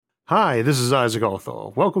Hi, this is Isaac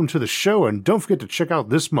Arthur. Welcome to the show, and don't forget to check out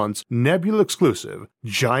this month's Nebula exclusive,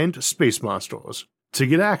 Giant Space Monsters. To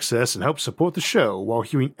get access and help support the show while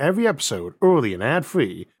hearing every episode early and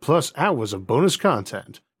ad-free, plus hours of bonus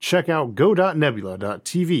content, check out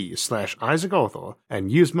go.nebula.tv/IsaacArthur and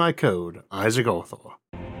use my code IsaacArthur.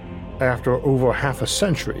 After over half a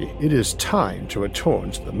century, it is time to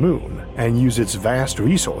return to the moon and use its vast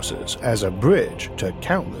resources as a bridge to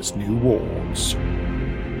countless new worlds.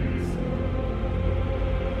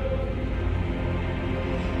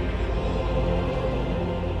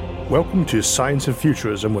 Welcome to Science and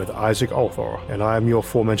Futurism with Isaac Arthur, and I am your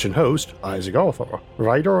aforementioned host, Isaac Arthur,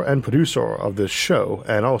 writer and producer of this show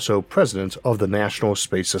and also president of the National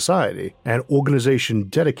Space Society, an organization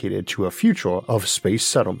dedicated to a future of space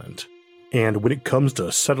settlement. And when it comes to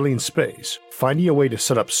settling space, finding a way to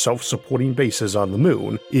set up self-supporting bases on the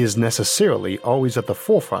moon is necessarily always at the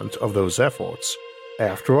forefront of those efforts.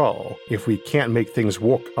 After all, if we can't make things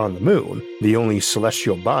work on the moon, the only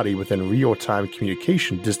celestial body within real-time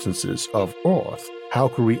communication distances of Earth, how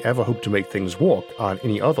could we ever hope to make things work on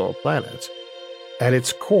any other planet? At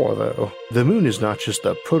its core, though, the moon is not just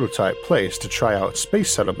a prototype place to try out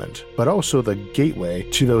space settlement, but also the gateway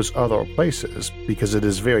to those other places because it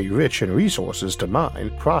is very rich in resources to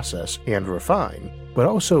mine, process, and refine, but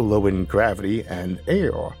also low in gravity and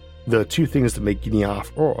air, the two things that make getting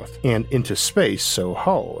off Earth and into space so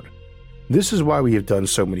hard. This is why we have done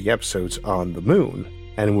so many episodes on the moon,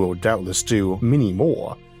 and will doubtless do many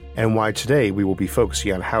more, and why today we will be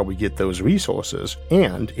focusing on how we get those resources,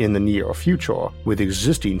 and in the near future, with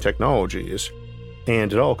existing technologies.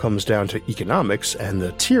 And it all comes down to economics and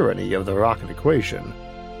the tyranny of the rocket equation.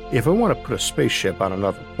 If I want to put a spaceship on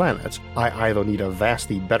another planet, I either need a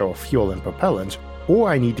vastly better fuel and propellant, or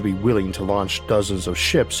I need to be willing to launch dozens of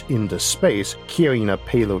ships into space carrying a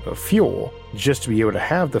payload of fuel, just to be able to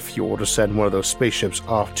have the fuel to send one of those spaceships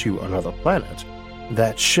off to another planet.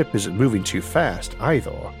 That ship isn't moving too fast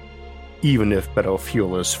either. Even if better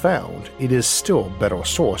fuel is found, it is still better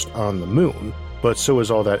sourced on the moon, but so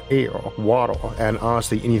is all that air, water, and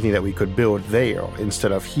honestly anything that we could build there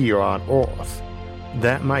instead of here on Earth.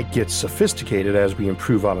 That might get sophisticated as we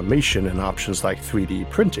improve automation and options like 3D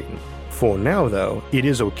printing. For now though, it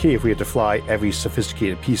is okay if we have to fly every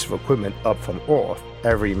sophisticated piece of equipment up from Earth,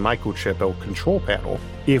 every microchip or control panel,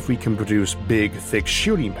 if we can produce big, thick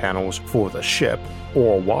shielding panels for the ship,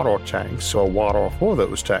 or water tanks or water for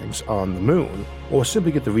those tanks on the moon, or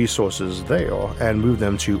simply get the resources there and move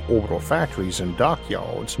them to orbital factories and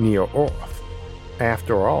dockyards near Earth.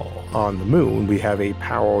 After all, on the moon we have a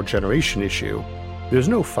power generation issue. There's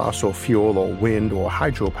no fossil fuel or wind or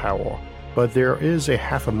hydropower, but there is a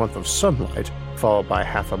half a month of sunlight followed by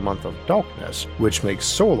half a month of darkness, which makes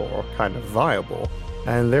solar kind of viable,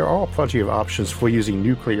 and there are plenty of options for using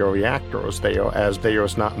nuclear reactors there as there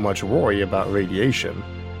is not much worry about radiation.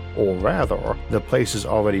 Or rather, the place is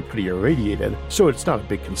already pretty irradiated, so it's not a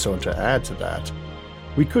big concern to add to that.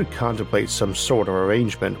 We could contemplate some sort of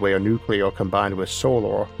arrangement where nuclear combined with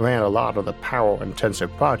solar ran a lot of the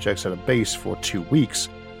power-intensive projects at a base for 2 weeks,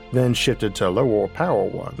 then shifted to lower power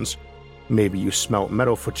ones. Maybe you smelt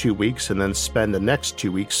metal for 2 weeks and then spend the next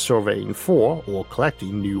 2 weeks surveying for or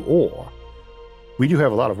collecting new ore. We do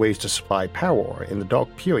have a lot of ways to supply power in the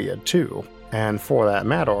dark period too, and for that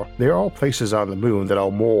matter, there are places on the moon that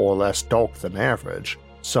are more or less dark than average.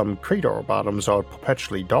 Some crater bottoms are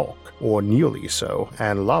perpetually dark, or nearly so,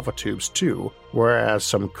 and lava tubes too, whereas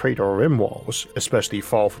some crater rim walls, especially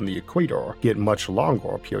far from the equator, get much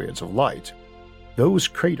longer periods of light. Those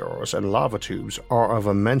craters and lava tubes are of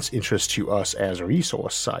immense interest to us as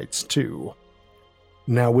resource sites too.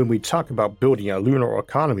 Now, when we talk about building a lunar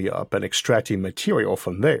economy up and extracting material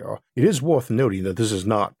from there, it is worth noting that this is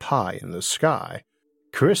not pie in the sky.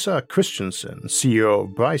 Carissa Christensen, CEO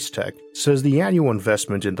of Bryce-Tech, says the annual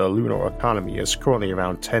investment in the lunar economy is currently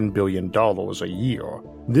around $10 billion a year.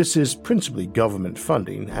 This is principally government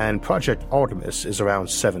funding, and Project Artemis is around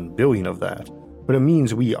 $7 billion of that. But it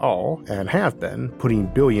means we are, and have been, putting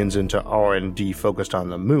billions into R&D focused on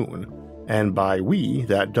the moon, and by we,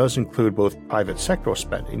 that does include both private sector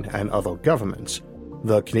spending and other governments.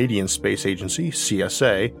 The Canadian Space Agency,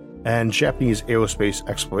 CSA, and Japanese Aerospace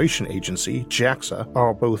Exploration Agency, JAXA,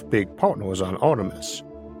 are both big partners on Artemis.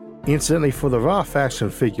 Incidentally, for the raw facts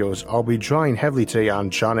and figures, I'll be drawing heavily today on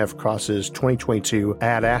John F. Cross's 2022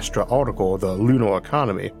 Ad Astra article, The Lunar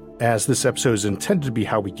Economy, as this episode is intended to be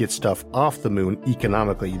how we get stuff off the moon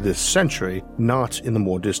economically this century, not in the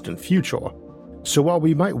more distant future. So while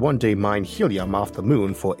we might one day mine helium off the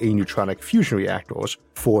moon for aneutronic fusion reactors,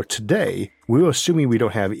 for today, we're assuming we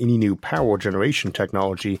don't have any new power generation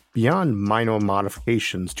technology beyond minor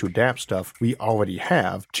modifications to adapt stuff we already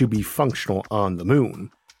have to be functional on the moon.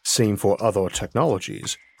 Same for other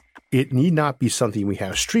technologies. It need not be something we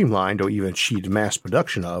have streamlined or even achieved mass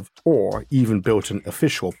production of, or even built an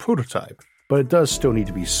official prototype, but it does still need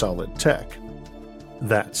to be solid tech.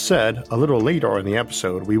 That said, a little later in the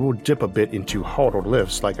episode we will dip a bit into harder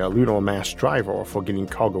lifts like a lunar mass driver for getting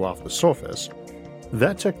cargo off the surface.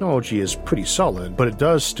 That technology is pretty solid, but it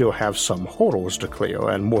does still have some hurdles to clear,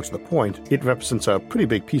 and more to the point, it represents a pretty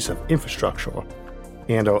big piece of infrastructure.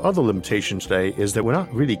 And our other limitation today is that we're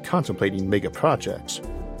not really contemplating mega projects.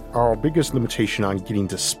 Our biggest limitation on getting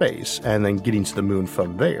to space, and then getting to the moon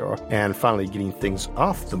from there, and finally getting things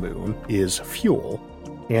off the moon, is fuel.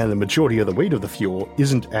 And the majority of the weight of the fuel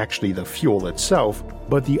isn't actually the fuel itself,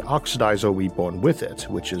 but the oxidizer we burn with it,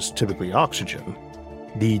 which is typically oxygen.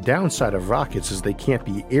 The downside of rockets is they can't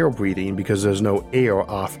be air-breathing because there's no air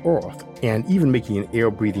off Earth, and even making an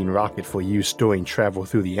air-breathing rocket for use during travel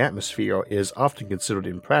through the atmosphere is often considered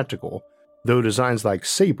impractical, though designs like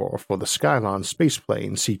Sabre for the Skylon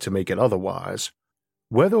spaceplane seek to make it otherwise.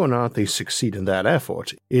 Whether or not they succeed in that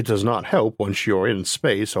effort, it does not help once you're in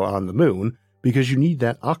space or on the moon, because you need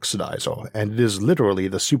that oxidizer, and it is literally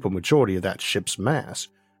the supermajority of that ship's mass,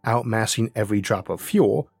 outmassing every drop of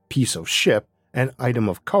fuel, piece of ship, and item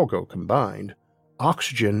of cargo combined.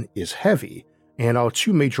 Oxygen is heavy, and our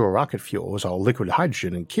two major rocket fuels are liquid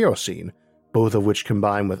hydrogen and kerosene, both of which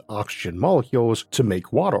combine with oxygen molecules to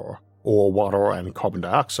make water, or water and carbon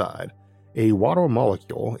dioxide. A water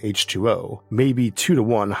molecule, H2O, may be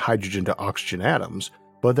 2-to-1 hydrogen to oxygen atoms,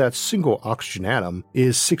 but that single oxygen atom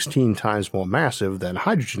is 16 times more massive than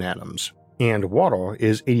hydrogen atoms, and water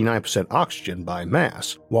is 89% oxygen by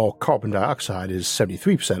mass, while carbon dioxide is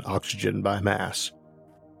 73% oxygen by mass.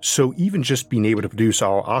 So even just being able to produce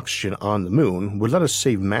our oxygen on the moon would let us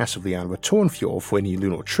save massively on return fuel for any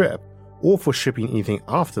lunar trip, or for shipping anything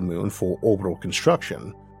off the moon for orbital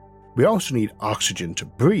construction. We also need oxygen to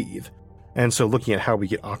breathe, and so looking at how we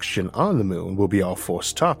get oxygen on the moon will be our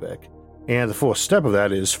first topic. And the first step of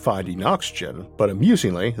that is finding oxygen, but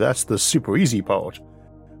amusingly, that's the super easy part.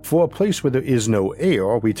 For a place where there is no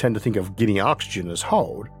air, we tend to think of getting oxygen as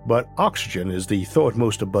hard, but oxygen is the third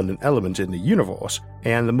most abundant element in the universe,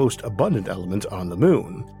 and the most abundant element on the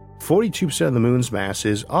moon. 42% of the moon's mass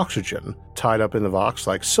is oxygen, tied up in the rocks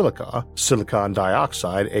like silica, silicon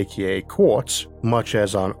dioxide aka quartz, much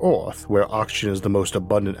as on Earth, where oxygen is the most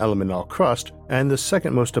abundant element in our crust and the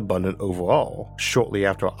second most abundant overall, shortly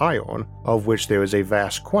after iron, of which there is a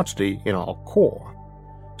vast quantity in our core.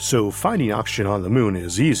 So finding oxygen on the moon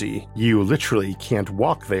is easy, you literally can't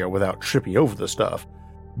walk there without tripping over the stuff.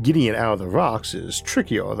 Getting it out of the rocks is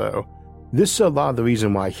trickier though. This is a lot of the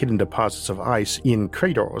reason why hidden deposits of ice in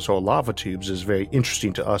craters or lava tubes is very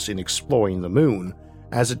interesting to us in exploring the moon,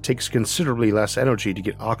 as it takes considerably less energy to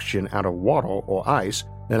get oxygen out of water or ice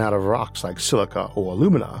than out of rocks like silica or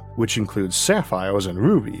alumina, which includes sapphires and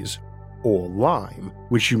rubies, or lime,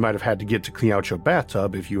 which you might have had to get to clean out your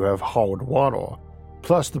bathtub if you have hard water.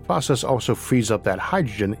 Plus, the process also frees up that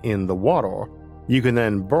hydrogen in the water. You can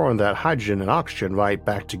then burn that hydrogen and oxygen right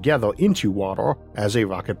back together into water as a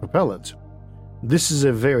rocket propellant. This is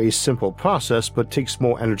a very simple process, but takes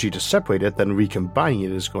more energy to separate it than recombining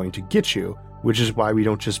it is going to get you, which is why we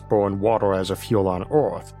don't just burn water as a fuel on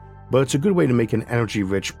Earth, but it's a good way to make an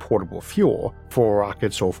energy-rich portable fuel for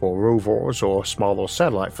rockets or for rovers or smaller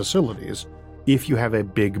satellite facilities. If you have a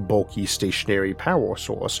big, bulky, stationary power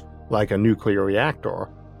source, like a nuclear reactor,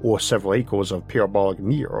 or several acres of parabolic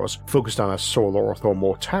mirrors focused on a solar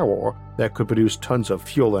thermal tower that could produce tons of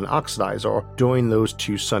fuel and oxidizer during those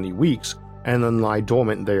 2 sunny weeks, and then lie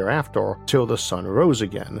dormant thereafter till the sun rose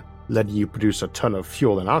again, letting you produce a ton of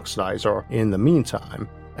fuel and oxidizer in the meantime,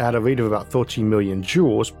 at a rate of about 13 million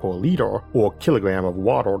joules per liter or kilogram of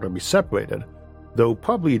water to be separated, though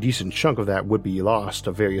probably a decent chunk of that would be lost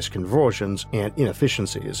to various conversions and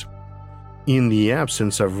inefficiencies. In the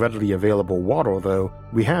absence of readily available water, though,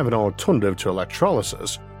 we have an alternative to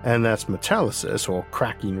electrolysis, and that's metalysis or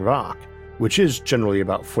cracking rock, which is generally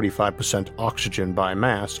about 45% oxygen by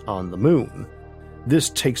mass on the moon. This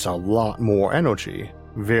takes a lot more energy,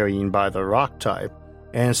 varying by the rock type,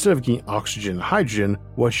 and instead of getting oxygen and hydrogen,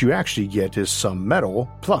 what you actually get is some metal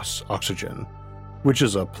plus oxygen, which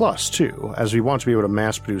is a plus too, as we want to be able to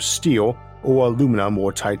mass produce steel or aluminum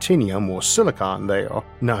or titanium or silicon there,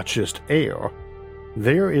 not just air.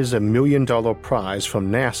 There is $1 million prize from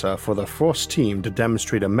NASA for the first team to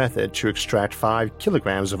demonstrate a method to extract 5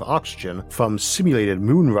 kilograms of oxygen from simulated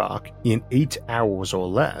moon rock in 8 hours or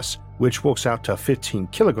less, which works out to 15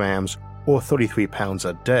 kilograms or 33 pounds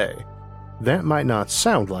a day. That might not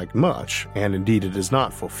sound like much, and indeed it is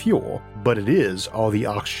not for fuel, but it is all the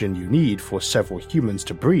oxygen you need for several humans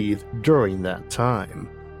to breathe during that time.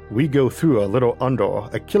 We go through a little under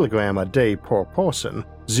a kilogram a day per person,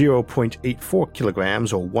 0.84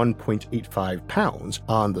 kilograms or 1.85 pounds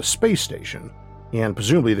on the space station, and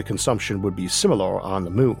presumably the consumption would be similar on the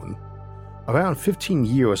moon. Around 15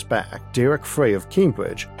 years back, Derek Frey of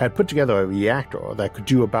Cambridge had put together a reactor that could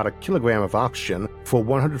do about a kilogram of oxygen for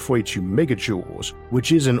 142 megajoules,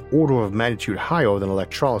 which is an order of magnitude higher than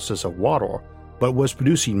electrolysis of water, but was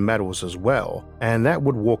producing metals as well, and that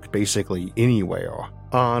would work basically anywhere,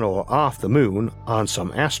 on or off the moon, on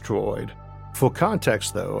some asteroid. For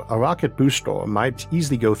context though, a rocket booster might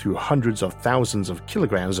easily go through hundreds of thousands of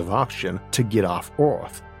kilograms of oxygen to get off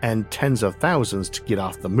Earth, and tens of thousands to get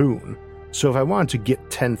off the moon. So if I wanted to get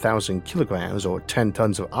 10,000 kilograms or 10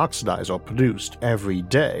 tons of oxidizer produced every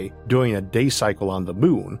day during a day cycle on the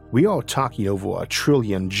moon, we are talking over 1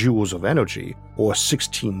 trillion joules of energy, or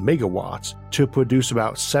 16 megawatts, to produce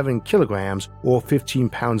about 7 kilograms or 15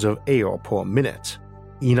 pounds of air per minute.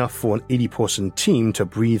 Enough for an 80-person team to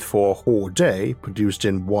breathe for a whole day produced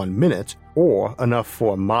in 1 minute, or enough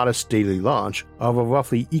for a modest daily launch of a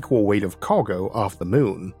roughly equal weight of cargo off the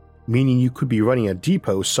moon, meaning you could be running a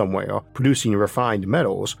depot somewhere producing refined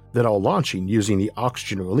metals that are launching using the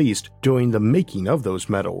oxygen released during the making of those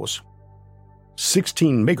metals.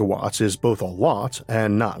 16 megawatts is both a lot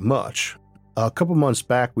and not much. A couple months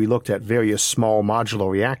back we looked at various small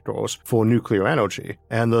modular reactors for nuclear energy,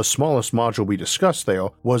 and the smallest module we discussed there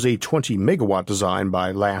was a 20 megawatt design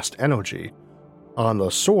by Last Energy. On the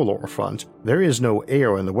solar front, there is no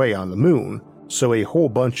air in the way on the moon, so a whole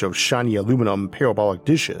bunch of shiny aluminum parabolic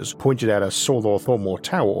dishes pointed at a solar thermal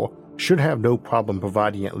tower should have no problem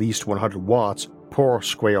providing at least 100 watts per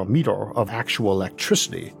square meter of actual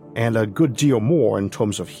electricity, and a good deal more in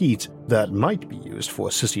terms of heat that might be used for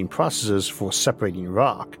assisting processes for separating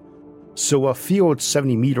rock. So a field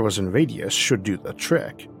 70 meters in radius should do the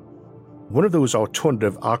trick. One of those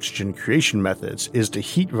alternative oxygen creation methods is to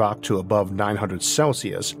heat rock to above 900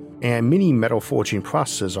 Celsius, and many metal forging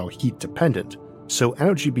processes are heat dependent, so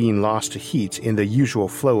energy being lost to heat in the usual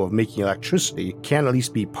flow of making electricity can at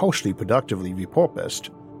least be partially productively repurposed.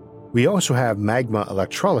 We also have magma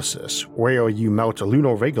electrolysis, where you melt a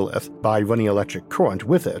lunar regolith by running electric current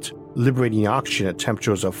with it, liberating oxygen at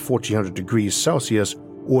temperatures of 1400 degrees Celsius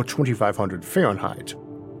or 2500 Fahrenheit.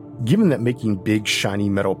 Given that making big shiny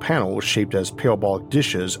metal panels shaped as parabolic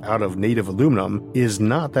dishes out of native aluminum is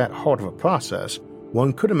not that hard of a process,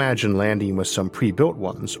 one could imagine landing with some pre-built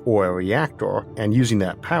ones or a reactor and using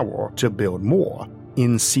that power to build more,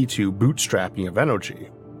 in situ bootstrapping of energy.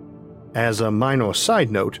 As a minor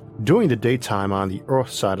side note, during the daytime on the Earth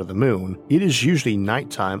side of the moon, it is usually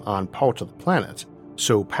nighttime on parts of the planet,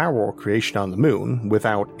 so power creation on the moon,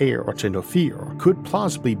 without air to interfere, could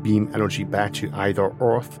plausibly beam energy back to either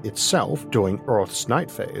Earth itself during Earth's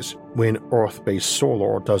night phase, when Earth-based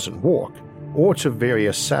solar doesn't work, or to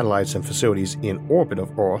various satellites and facilities in orbit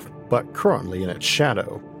of Earth but currently in its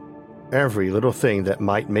shadow. Every little thing that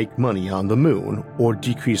might make money on the moon or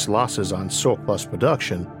decrease losses on surplus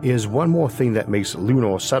production is one more thing that makes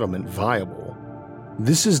lunar settlement viable.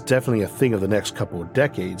 This is definitely a thing of the next couple of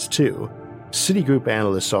decades too. Citigroup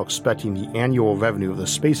analysts are expecting the annual revenue of the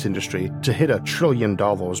space industry to hit $1 trillion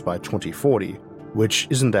by 2040, which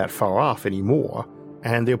isn't that far off anymore,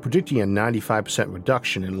 and they're predicting a 95%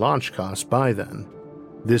 reduction in launch costs by then.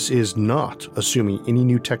 This is not assuming any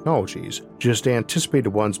new technologies, just anticipated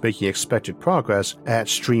ones making expected progress at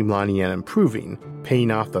streamlining and improving,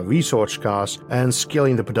 paying off the research costs, and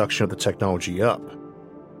scaling the production of the technology up.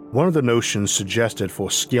 One of the notions suggested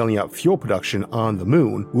for scaling up fuel production on the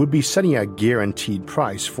moon would be setting a guaranteed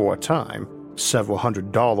price for a time, several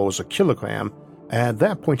 $100s a kilogram. At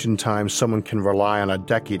that point in time, someone can rely on a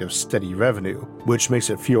decade of steady revenue, which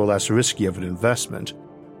makes it feel less risky of an investment.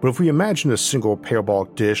 But if we imagine a single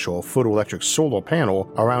parabolic dish or photoelectric solar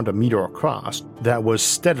panel around a meter across that was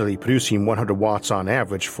steadily producing 100 watts on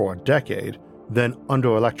average for a decade, then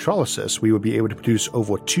under electrolysis we would be able to produce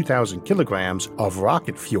over 2,000 kilograms of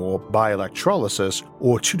rocket fuel by electrolysis,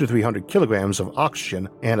 or 200 to 300 kilograms of oxygen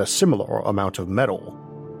and a similar amount of metal.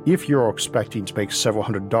 If you're expecting to make several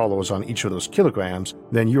 $100s on each of those kilograms,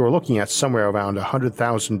 then you're looking at somewhere around a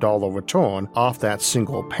 $100,000 return off that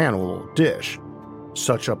single panel or dish.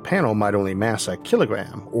 Such a panel might only mass a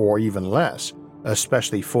kilogram, or even less,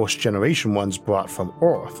 especially first-generation ones brought from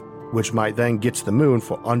Earth, which might then get to the moon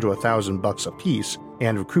for under $1,000 a piece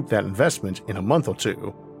and recoup that investment in a month or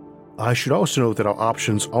two. I should also note that our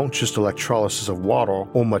options aren't just electrolysis of water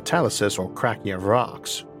or metallysis or cracking of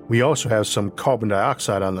rocks. We also have some carbon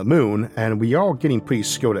dioxide on the moon, and we are getting pretty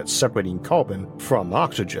skilled at separating carbon from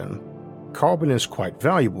oxygen. Carbon is quite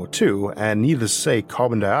valuable too, and needless to say,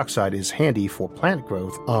 carbon dioxide is handy for plant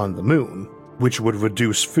growth on the moon, which would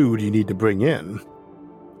reduce food you need to bring in.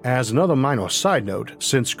 As another minor side note,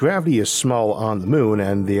 since gravity is small on the moon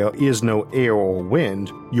and there is no air or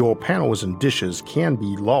wind, your panels and dishes can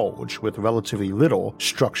be large with relatively little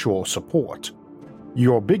structural support.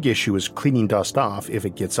 Your big issue is cleaning dust off if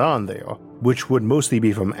it gets on there, which would mostly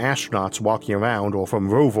be from astronauts walking around or from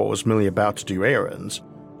rovers merely about to do errands.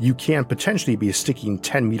 You can potentially be sticking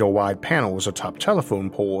 10-meter wide panels atop telephone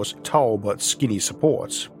poles, tall but skinny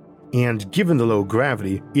supports. And given the low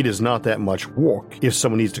gravity, it is not that much work if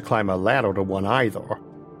someone needs to climb a ladder to one either.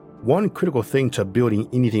 One critical thing to building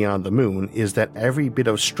anything on the moon is that every bit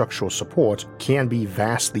of structural support can be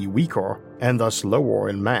vastly weaker and thus lower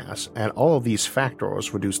in mass, and all of these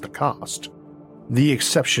factors reduce the cost. The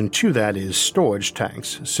exception to that is storage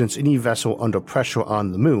tanks, since any vessel under pressure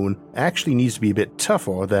on the moon actually needs to be a bit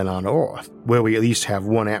tougher than on Earth, where we at least have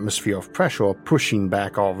one atmosphere of pressure pushing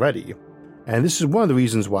back already. And this is one of the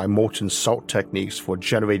reasons why molten salt techniques for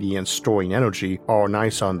generating and storing energy are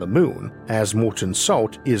nice on the moon, as molten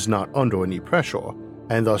salt is not under any pressure,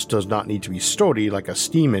 and thus does not need to be sturdy like a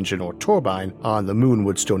steam engine or turbine on the moon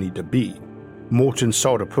would still need to be. Molten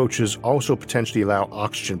salt approaches also potentially allow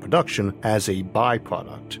oxygen production as a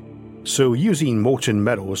byproduct. So using molten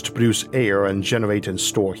metals to produce air and generate and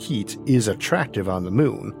store heat is attractive on the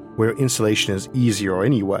moon, where insulation is easier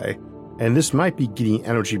anyway, and this might be getting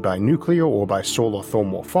energy by nuclear or by solar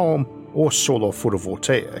thermal farm or solar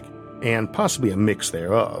photovoltaic, and possibly a mix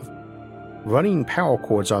thereof. Running power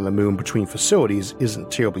cords on the moon between facilities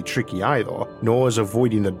isn't terribly tricky either, nor is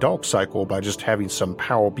avoiding the dark cycle by just having some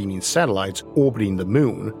power-beaming satellites orbiting the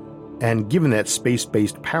moon, and given that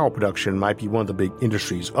space-based power production might be one of the big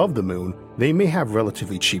industries of the moon, they may have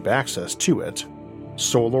relatively cheap access to it.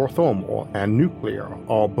 Solar thermal and nuclear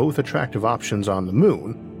are both attractive options on the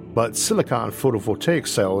moon, but silicon photovoltaic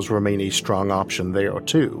cells remain a strong option there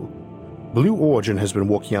too. Blue Origin has been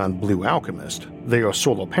working on Blue Alchemist, their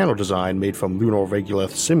solar panel design made from lunar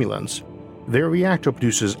regolith simulants. Their reactor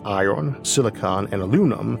produces iron, silicon, and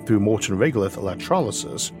aluminum through molten regolith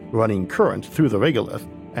electrolysis, running current through the regolith,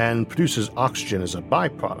 and produces oxygen as a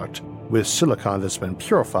byproduct, with silicon that's been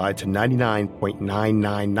purified to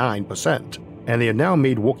 99.999%, and they are now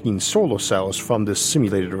made working solar cells from this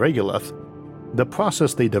simulated regolith. The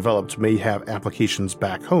process they developed may have applications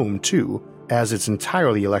back home too, as it's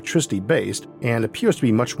entirely electricity-based and appears to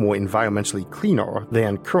be much more environmentally cleaner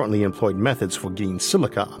than currently employed methods for getting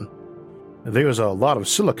silicon. There's a lot of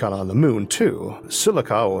silicon on the moon too.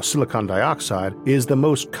 Silica, or silicon dioxide, is the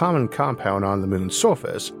most common compound on the moon's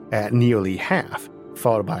surface at nearly half,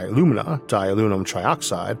 followed by alumina, dialuminum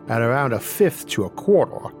trioxide, at around a fifth to a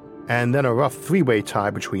quarter, and then a rough three-way tie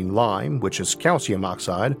between lime, which is calcium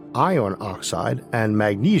oxide, iron oxide, and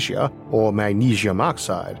magnesia, or magnesium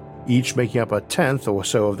oxide, each making up a tenth or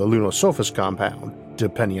so of the lunar surface compound,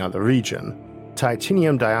 depending on the region.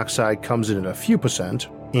 Titanium dioxide comes in at a few percent,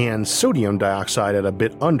 and sodium dioxide at a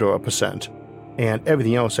bit under a percent, and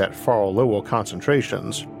everything else at far lower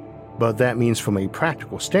concentrations. But that means from a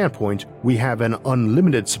practical standpoint, we have an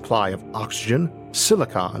unlimited supply of oxygen,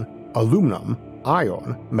 silicon, aluminum,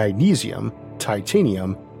 iron, magnesium,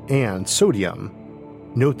 titanium, and sodium.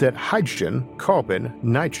 Note that hydrogen, carbon,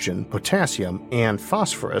 nitrogen, potassium, and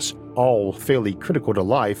phosphorus, all fairly critical to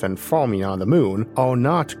life and farming on the moon, are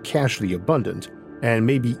not casually abundant and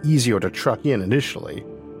may be easier to truck in initially.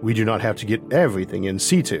 We do not have to get everything in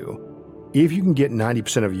situ. If you can get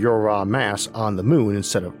 90% of your raw mass on the moon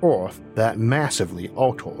instead of Earth, that massively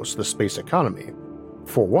alters the space economy.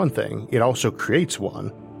 For one thing, it also creates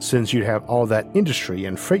one, since you'd have all that industry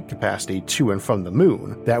and freight capacity to and from the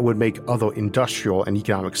moon that would make other industrial and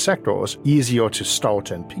economic sectors easier to start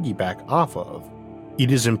and piggyback off of.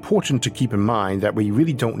 It is important to keep in mind that we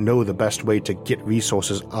really don't know the best way to get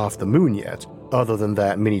resources off the moon yet, other than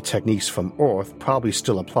that many techniques from Earth probably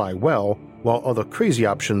still apply well, while other crazy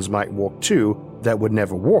options might work too that would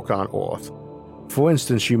never work on Earth. For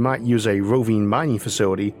instance, you might use a roving mining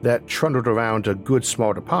facility that trundled around to good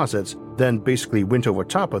small deposits, then basically went over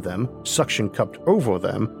top of them, suction cupped over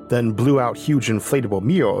them, then blew out huge inflatable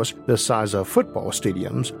mirrors the size of football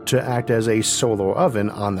stadiums to act as a solar oven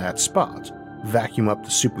on that spot, vacuum up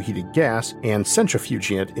the superheated gas and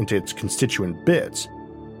centrifuging it into its constituent bits.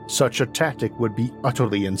 Such a tactic would be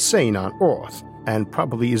utterly insane on Earth, and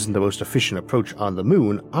probably isn't the most efficient approach on the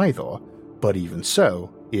Moon either, but even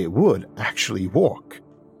so, it would actually work.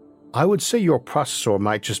 I would say your processor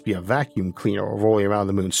might just be a vacuum cleaner rolling around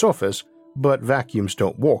the Moon's surface, but vacuums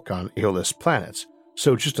don't work on airless planets,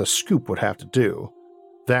 so just a scoop would have to do.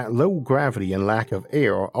 That low gravity and lack of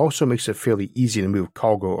air also makes it fairly easy to move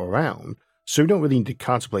cargo around, so you don't really need to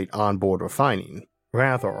contemplate onboard refining.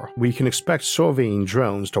 Rather, we can expect surveying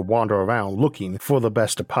drones to wander around looking for the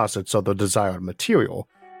best deposits of the desired material,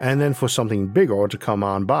 and then for something bigger to come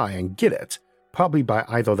on by and get it, probably by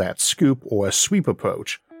either that scoop or a sweep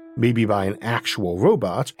approach, maybe by an actual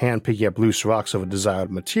robot hand picking up loose rocks of a desired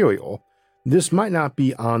material. This might not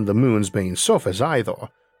be on the Moon's main surface either.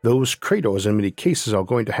 Those craters in many cases are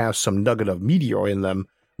going to have some nugget of meteor in them,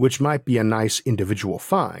 which might be a nice individual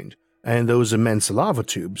find, and those immense lava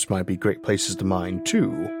tubes might be great places to mine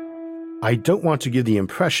too. I don't want to give the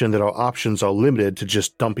impression that our options are limited to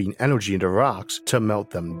just dumping energy into rocks to melt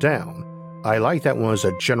them down. I like that one as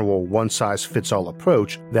a general one-size-fits-all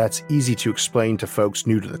approach that's easy to explain to folks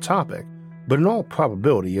new to the topic, but in all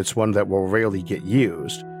probability it's one that will rarely get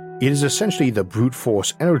used. It is essentially the brute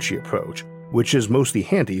force energy approach, which is mostly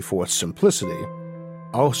handy for its simplicity.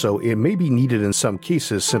 Also, it may be needed in some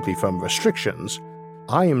cases simply from restrictions.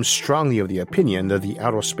 I am strongly of the opinion that the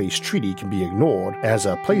Outer Space Treaty can be ignored as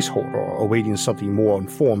a placeholder awaiting something more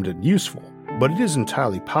informed and useful, but it is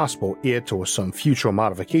entirely possible it or some future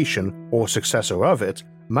modification or successor of it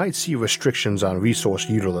might see restrictions on resource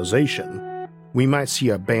utilization. We might see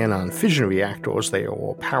a ban on fission reactors there,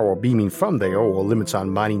 or power beaming from there, or limits on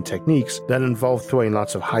mining techniques that involve throwing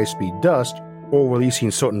lots of high-speed dust or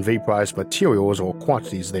releasing certain vaporized materials or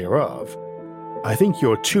quantities thereof. I think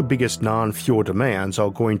your two biggest non-fuel demands are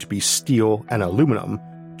going to be steel and aluminum.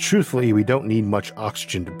 Truthfully, we don't need much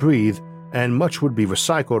oxygen to breathe, and much would be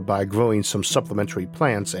recycled by growing some supplementary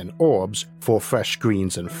plants and herbs for fresh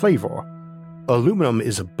greens and flavor. Aluminum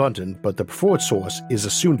is abundant, but the preferred source is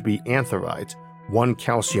assumed to be anthrite, 1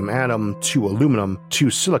 calcium atom, 2 aluminum, 2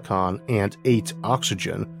 silicon, and 8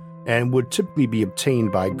 oxygen, and would typically be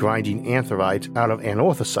obtained by grinding anthrite out of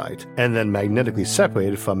anorthosite and then magnetically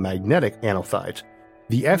separated from magnetic anorthite.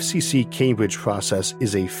 The FCC Cambridge process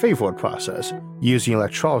is a favored process, using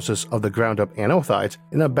electrolysis of the ground-up anorthite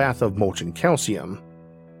in a bath of molten calcium.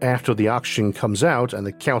 After the oxygen comes out and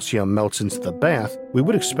the calcium melts into the bath, we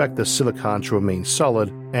would expect the silicon to remain solid,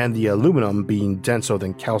 and the aluminum, being denser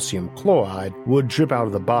than calcium chloride, would drip out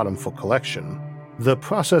of the bottom for collection. The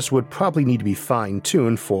process would probably need to be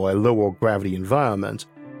fine-tuned for a lower gravity environment.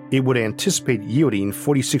 It would anticipate yielding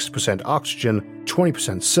 46% oxygen,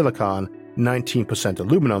 20% silicon, 19%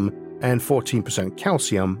 aluminum, and 14%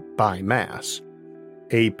 calcium by mass.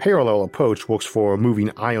 A parallel approach works for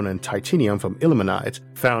removing iron and titanium from ilmenite,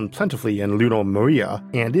 found plentifully in Lunar Maria,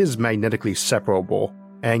 and is magnetically separable,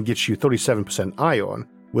 and gets you 37% iron,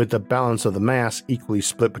 with the balance of the mass equally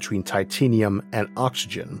split between titanium and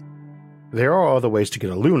oxygen. There are other ways to get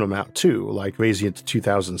aluminum out too, like raising it to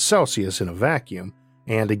 2000 Celsius in a vacuum,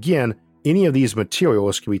 and again, any of these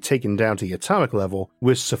materials can be taken down to the atomic level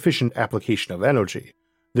with sufficient application of energy.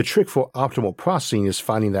 The trick for optimal processing is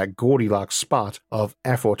finding that Goldilocks spot of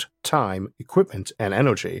effort, time, equipment, and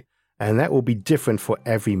energy, and that will be different for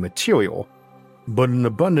every material. But an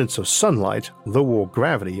abundance of sunlight, lower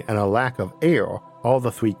gravity, and a lack of air are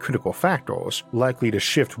the three critical factors likely to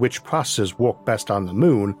shift which processes work best on the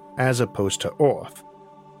Moon as opposed to Earth.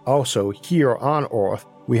 Also, here on Earth,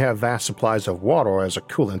 we have vast supplies of water as a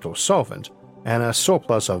coolant or solvent, and a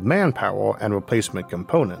surplus of manpower and replacement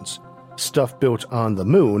components. Stuff built on the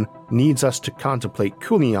Moon needs us to contemplate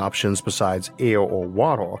cooling options besides air or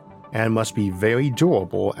water, and must be very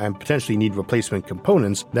durable and potentially need replacement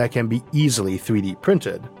components that can be easily 3D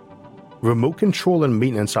printed. Remote control and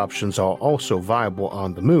maintenance options are also viable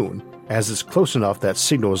on the Moon, as it's close enough that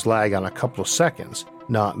signals lag on a couple of seconds,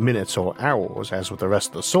 not minutes or hours as with the rest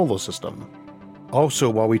of the solar system. Also,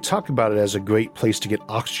 while we talk about it as a great place to get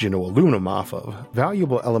oxygen or aluminum off of,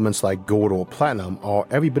 valuable elements like gold or platinum are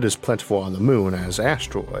every bit as plentiful on the Moon as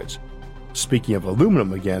asteroids. Speaking of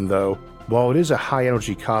aluminum again though, while it is a high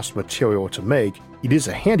energy cost material to make, it is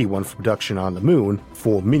a handy one for production on the Moon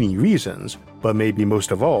for many reasons, but maybe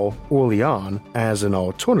most of all, early on, as an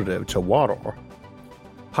alternative to water.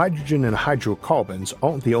 Hydrogen and hydrocarbons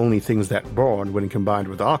aren't the only things that burn when combined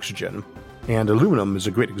with oxygen, and aluminum is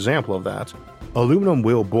a great example of that. Aluminum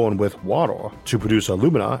will burn with water to produce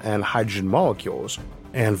alumina and hydrogen molecules,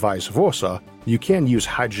 and vice versa. You can use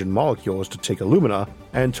hydrogen molecules to take alumina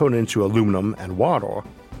and turn it into aluminum and water.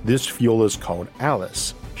 This fuel is called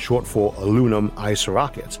ALICE, short for aluminum ice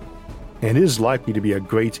rocket. and is likely to be a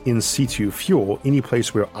great in situ fuel any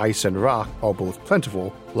place where ice and rock are both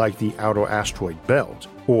plentiful, like the outer asteroid belt,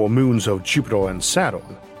 or moons of Jupiter and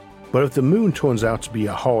Saturn. But if the moon turns out to be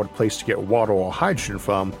a hard place to get water or hydrogen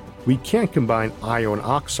from, we can't combine iron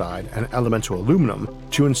oxide and elemental aluminum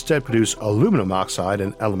to instead produce aluminum oxide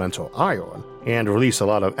and elemental iron, and release a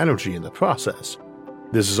lot of energy in the process.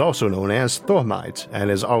 This is also known as thermite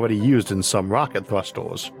and is already used in some rocket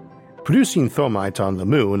thrusters. Producing thermite on the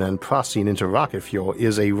moon and processing into rocket fuel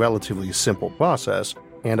is a relatively simple process,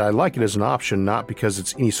 and I like it as an option not because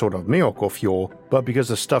it's any sort of miracle fuel, but because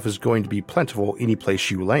the stuff is going to be plentiful any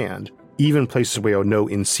place you land, even places where no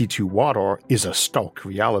in situ water is a stark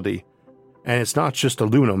reality. And it's not just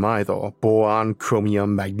aluminum either. Boron,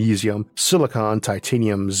 chromium, magnesium, silicon,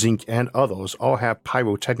 titanium, zinc, and others all have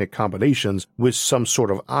pyrotechnic combinations with some sort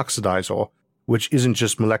of oxidizer, which isn't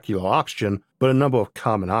just molecular oxygen, but a number of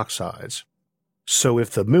common oxides. So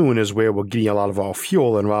if the moon is where we're getting a lot of our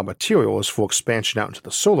fuel and raw materials for expansion out into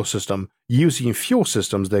the solar system, using fuel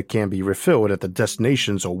systems that can be refilled at the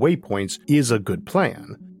destinations or waypoints is a good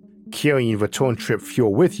plan. Carrying return trip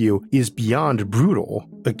fuel with you is beyond brutal,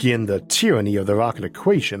 again the tyranny of the rocket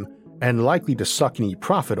equation, and likely to suck any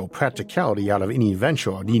profit or practicality out of any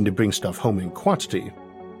venture needing to bring stuff home in quantity.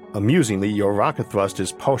 Amusingly, your rocket thrust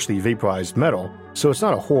is partially vaporized metal, so it's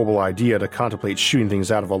not a horrible idea to contemplate shooting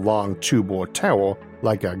things out of a long tube or tower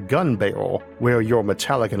like a gun barrel, where your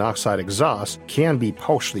metallic and oxide exhaust can be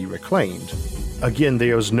partially reclaimed. Again,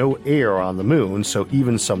 there's no air on the moon, so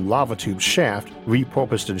even some lava tube shaft,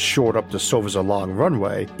 repurposed and shored up to serve as a long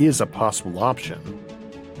runway, is a possible option.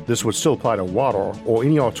 This would still apply to water or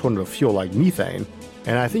any alternative fuel like methane,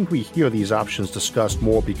 and I think we hear these options discussed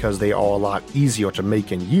more because they are a lot easier to make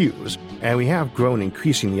and use, and we have grown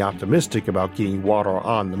increasingly optimistic about getting water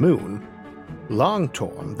on the moon. Long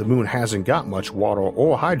term, the moon hasn't got much water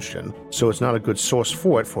or hydrogen, so it's not a good source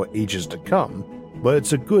for it for ages to come, but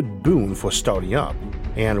it's a good boon for starting up,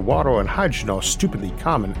 and water and hydrogen are stupidly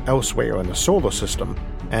common elsewhere in the solar system,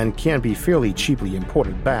 and can be fairly cheaply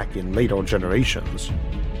imported back in later generations.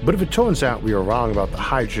 But if it turns out we are wrong about the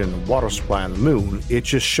hydrogen and water supply on the moon, it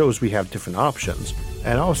just shows we have different options,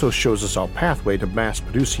 and also shows us our pathway to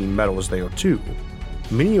mass-producing metals there too,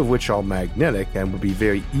 many of which are magnetic and would be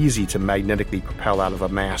very easy to magnetically propel out of a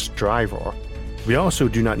mass driver. We also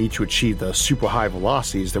do not need to achieve the super high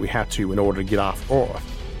velocities that we have to in order to get off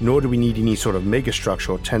Earth, nor do we need any sort of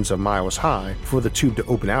megastructure tens of miles high for the tube to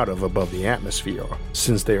open out of above the atmosphere,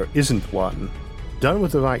 since there isn't one. Done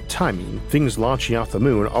with the right timing, things launching off the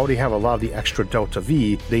moon already have a lot of the extra delta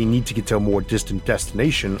V they need to get to a more distant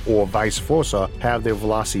destination, or vice versa, have their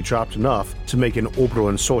velocity dropped enough to make an orbital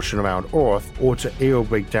insertion around Earth or to air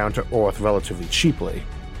brake down to Earth relatively cheaply.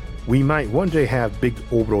 We might one day have big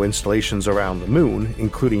orbital installations around the moon,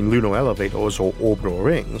 including lunar elevators or orbital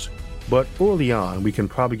rings, but early on we can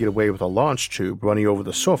probably get away with a launch tube running over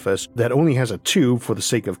the surface that only has a tube for the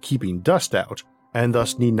sake of keeping dust out, and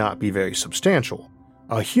thus need not be very substantial.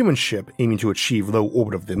 A human ship aiming to achieve low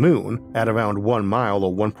orbit of the moon at around 1 mile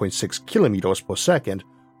or 1.6 kilometers per second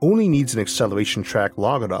only needs an acceleration track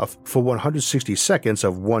long enough for 160 seconds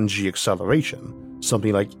of 1g acceleration,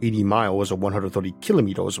 something like 80 miles or 130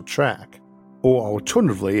 kilometers of track. Or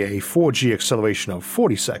alternatively, a 4g acceleration of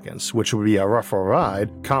 40 seconds, which would be a rougher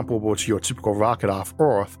ride comparable to your typical rocket off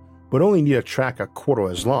Earth, but only need a track a quarter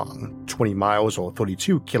as long, 20 miles or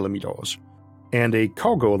 32 kilometers. And a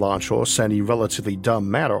cargo launcher sending relatively dumb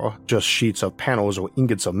matter, just sheets of panels or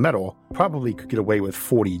ingots of metal, probably could get away with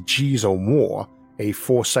 40 Gs or more, a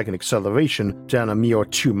 4-second acceleration down a mere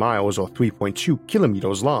 2 miles or 3.2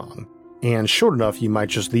 kilometers long. And sure enough, you might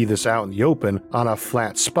just leave this out in the open on a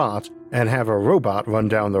flat spot and have a robot run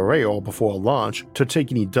down the rail before launch to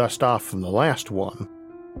take any dust off from the last one.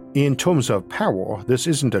 In terms of power, this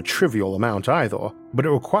isn't a trivial amount either, but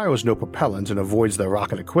it requires no propellant and avoids the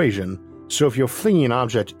rocket equation. So if you're flinging an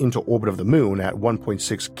object into orbit of the moon at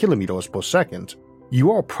 1.6 kilometers per second, you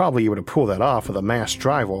are probably able to pull that off with a mass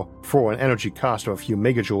driver for an energy cost of a few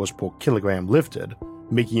megajoules per kilogram lifted,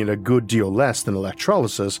 making it a good deal less than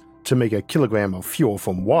electrolysis to make a kilogram of fuel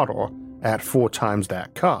from water at 4 times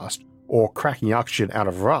that cost, or cracking oxygen out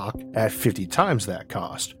of rock at 50 times that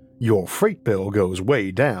cost. Your freight bill goes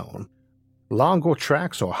way down. Longer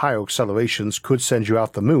tracks or higher accelerations could send you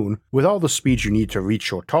off the moon with all the speed you need to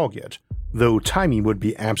reach your target, though timing would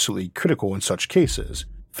be absolutely critical in such cases.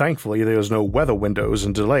 Thankfully, there's no weather windows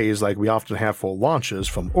and delays like we often have for launches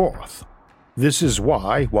from Earth. This is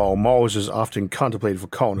why, while Mars is often contemplated for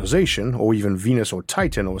colonization, or even Venus or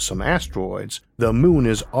Titan or some asteroids, the moon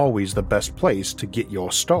is always the best place to get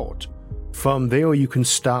your start. From there you can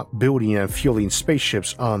stop building and fueling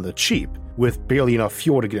spaceships on the cheap, with barely enough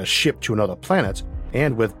fuel to get a ship to another planet,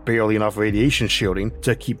 and with barely enough radiation shielding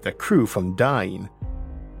to keep the crew from dying.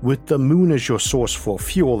 With the moon as your source for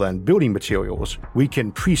fuel and building materials, we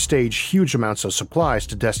can pre-stage huge amounts of supplies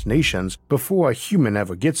to destinations before a human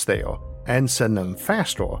ever gets there, and send them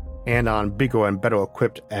faster and on bigger and better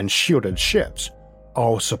equipped and shielded ships,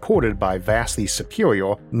 all supported by vastly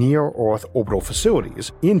superior near-Earth orbital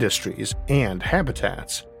facilities, industries, and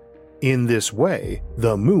habitats. In this way,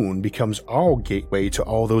 the moon becomes our gateway to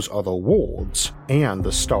all those other worlds and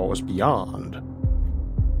the stars beyond.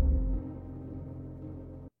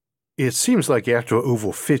 It seems like after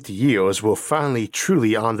over 50 years we're finally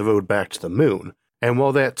truly on the road back to the moon, and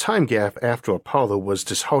while that time gap after Apollo was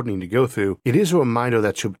disheartening to go through, it is a reminder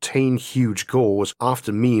that to obtain huge goals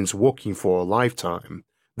often means working for a lifetime.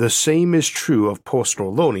 The same is true of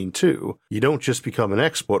personal learning too. You don't just become an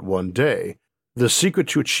expert one day. The secret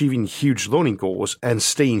to achieving huge learning goals and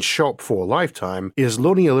staying sharp for a lifetime is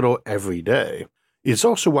learning a little every day. It's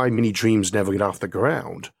also why many dreams never get off the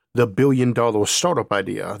ground. The billion-dollar startup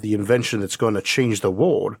idea, the invention that's going to change the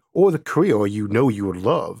world, or the career you know you would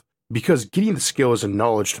love. Because getting the skills and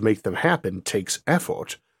knowledge to make them happen takes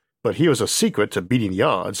effort. But here's a secret to beating the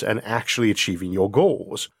odds and actually achieving your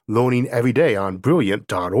goals: learning every day on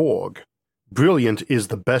Brilliant.org. Brilliant is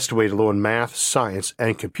the best way to learn math, science,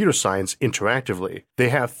 and computer science interactively. They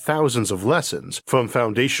have thousands of lessons, from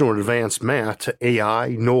foundational and advanced math to AI,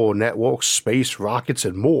 neural networks, space, rockets,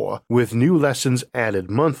 and more, with new lessons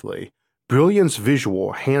added monthly. Brilliant's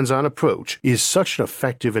visual, hands-on approach is such an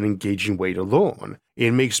effective and engaging way to learn.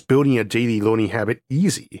 It makes building a daily learning habit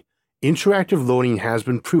easy. Interactive learning has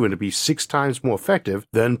been proven to be 6 times more effective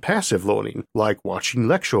than passive learning, like watching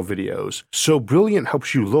lecture videos, so Brilliant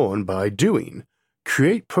helps you learn by doing.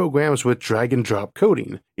 Create programs with drag-and-drop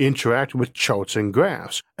coding, interact with charts and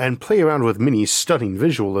graphs, and play around with many stunning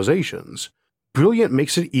visualizations. Brilliant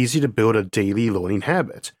makes it easy to build a daily learning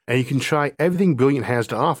habit, and you can try everything Brilliant has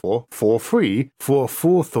to offer for free for a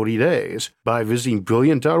full 30 days by visiting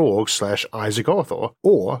Brilliant.org/IsaacArthur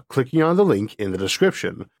or clicking on the link in the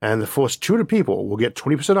description, and the first 200 people will get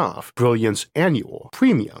 20% off Brilliant's annual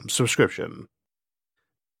premium subscription.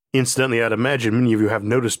 Incidentally, I'd imagine many of you have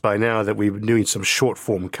noticed by now that we've been doing some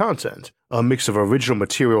short-form content, a mix of original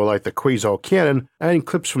material like the Quasar Canon and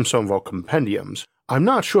clips from some of our compendiums. I'm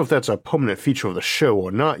not sure if that's a permanent feature of the show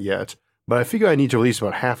or not yet, but I figure I need to release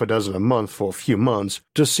about half a dozen a month for a few months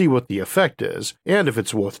to see what the effect is, and if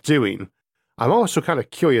it's worth doing. I'm also kind of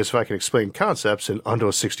curious if I can explain concepts in under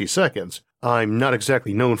 60 seconds. I'm not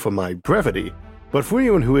exactly known for my brevity, but for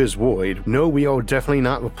anyone who is worried, no, we are definitely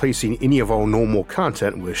not replacing any of our normal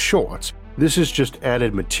content with shorts. This is just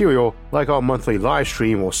added material like our monthly live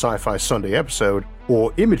stream or Sci-Fi Sunday episode,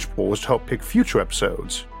 or image polls to help pick future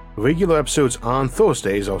episodes. Regular episodes on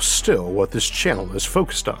Thursdays are still what this channel is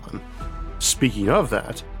focused on. Speaking of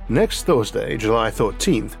that, next Thursday, July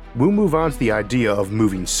 13th, we'll move on to the idea of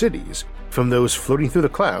moving cities, from those floating through the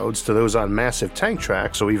clouds to those on massive tank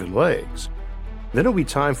tracks or even legs. Then it'll be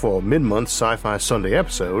time for a mid-month Sci-Fi Sunday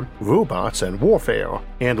episode, Robots and Warfare,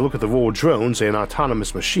 and a look at the role drones and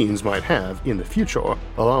autonomous machines might have in the future,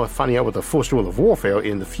 along with finding out what the first rule of warfare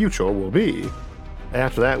in the future will be.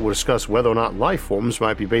 After that, we'll discuss whether or not life forms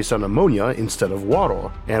might be based on ammonia instead of water,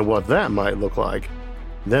 and what that might look like.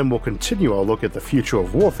 Then we'll continue our look at the future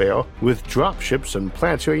of warfare with dropships and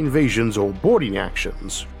planetary invasions or boarding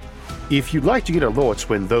actions. If you'd like to get alerts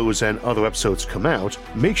when those and other episodes come out,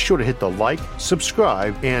 make sure to hit the like,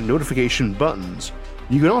 subscribe, and notification buttons.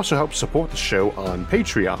 You can also help support the show on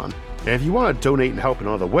Patreon, and if you want to donate and help in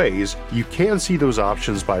other ways, you can see those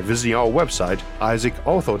options by visiting our website,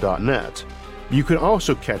 isaacarthur.net. You can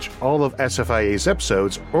also catch all of SFIA's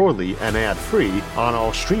episodes early and ad-free on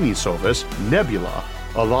our streaming service, Nebula,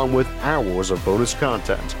 along with hours of bonus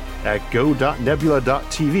content at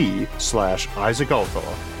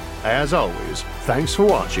go.nebula.tv/IsaacArthur. As always, thanks for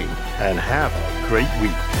watching and have a great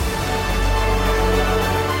week.